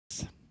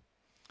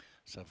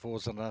So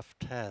Four's Enough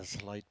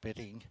Taz, late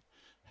betting,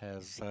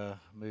 has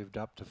moved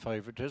up to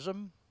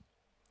favouritism.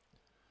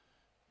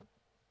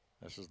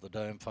 This is the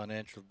Dome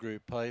Financial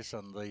Group pace,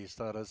 and the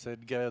starter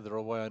said go. They're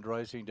away and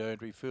racing, don't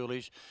be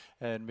foolish.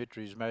 And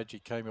Mitri's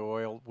Magic came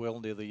well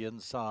near the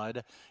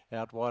inside.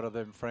 Out wide of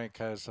them,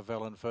 Franco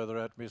Savellan. Further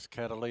out, Miss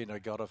Catalina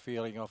got a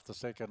feeling off the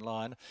second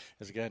line.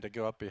 Is going to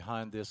go up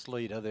behind this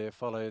leader. They're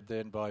followed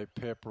then by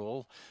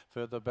Pepperell.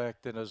 Further back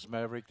then is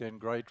Maverick. Then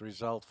Great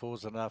Result.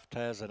 Four's Enough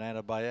Taz and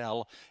Anna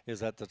Bayal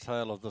is at the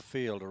tail of the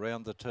field.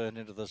 Around the turn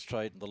into the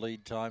straight, and the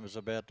lead time is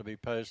about to be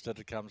posted.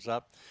 It comes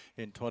up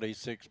in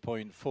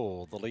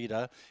 26.4. The leader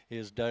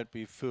is Don't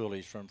Be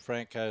Foolish from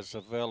Franco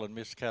Savelle, and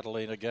Miss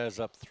Catalina goes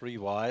up 3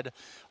 wide.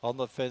 On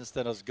the fence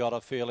then has Got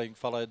a Feeling,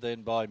 followed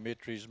then by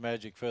Mitri's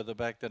Magic. Further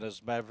back then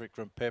is Maverick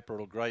from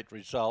Pepperell. Great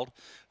Result.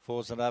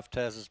 Four's Enough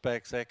Taz is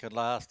back second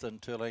last,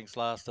 and 2 lengths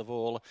last of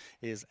all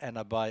is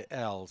Anna by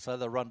Al. So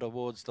the run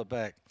towards the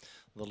back.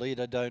 The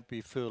leader, Don't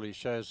Be Foolish,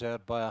 shows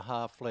out by a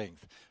half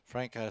length.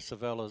 Franco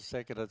Savella's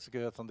second, it's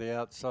Girth on the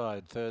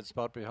outside. Third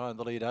spot behind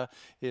the leader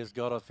is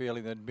Got a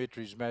Feeling, then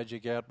Mitri's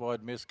Magic. Out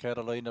wide, Miss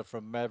Catalina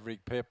from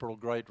Maverick. Pepperell,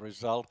 Great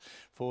Result.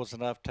 Four's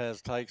Enough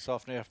Taz takes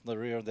off now from the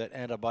rear, and that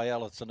Anna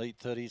Bayal, it's a neat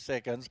 30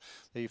 seconds.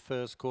 The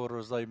first quarter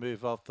as they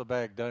move off the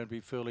back. Don't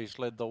Be Foolish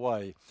led the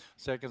way.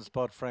 Second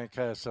spot,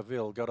 Franco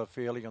Seville. Got a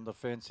Feeling on the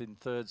fence in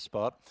third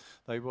spot.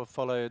 They were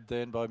followed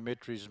then by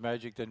Mitri's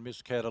Magic, then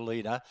Miss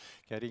Catalina.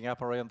 Getting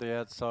up around the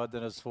outside,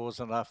 then is Four's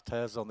Enough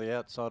Taz on the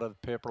outside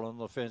of Pepperell on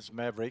the fence,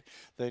 Maverick.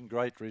 Then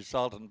Great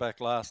Result, and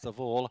back last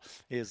of all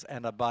is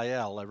Anna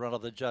Bayal. They run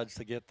of the judge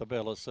to get the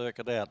bell, a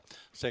circuit out.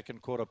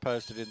 Second quarter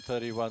posted in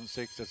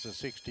 31.6. It's a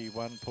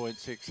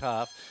 61.6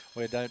 half,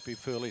 where Don't Be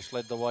Foolish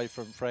led the way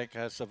from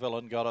Franco Seville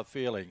and Got a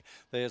Feeling.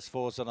 There's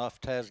Four's Enough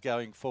Taz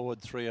going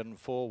forward 3 and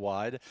 4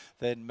 wide.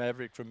 Then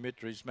Maverick from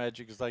Mitri's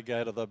Magic as they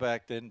go to the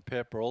back. Then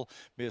Pepperell,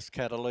 Miss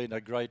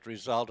Catalina, Great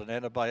Result, and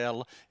Anna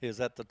Bayal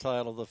is at the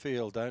tail of the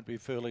field. Don't Be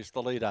Foolish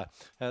the leader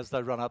as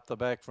they run up the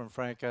back from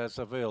Franco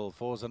Seville.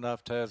 Four's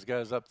Enough Taz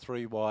goes up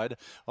 3 wide.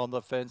 On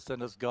the fence then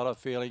has Got a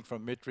Feeling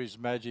from Mitri's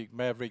Magic,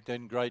 Maverick,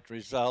 then Great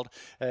Result,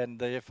 and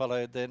they're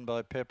followed then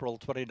by Pepperell.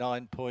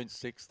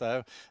 29.6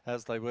 though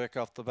as they work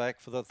off the back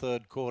for the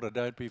third quarter.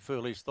 Don't Be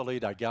Foolish the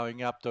leader.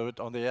 Going up to it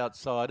on the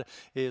outside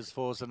is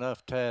Four's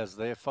Enough Taz.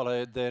 They're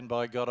followed then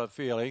by Got a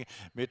Feeling.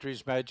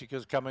 Mitri's Magic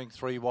is coming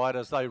 3 wide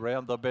as they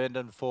round the bend,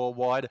 and 4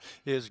 wide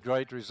is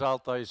Great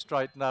Result. They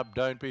straighten up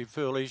Don't Be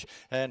Foolish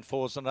and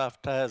Four's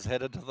Enough Taz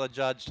headed to the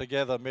judge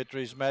together.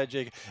 Mitri's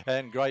Magic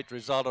and Great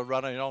Result are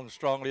running on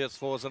strongly. It's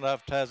Four's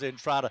Enough Taz in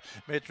front.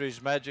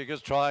 Mitri's Magic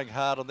is trying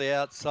hard on the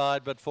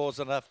outside, but Four's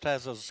Enough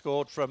Taz has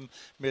scored from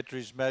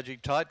Mitri's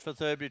Magic. Tight for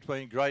third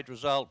between Great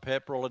Result,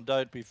 Pepperell, and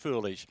Don't Be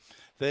Foolish.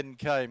 Then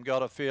came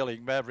Got a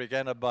Feeling, Maverick,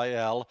 Anna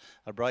Bayal.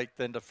 A break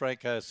then to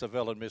Franco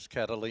Seville, and Miss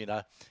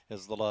Catalina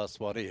is the last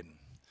one in.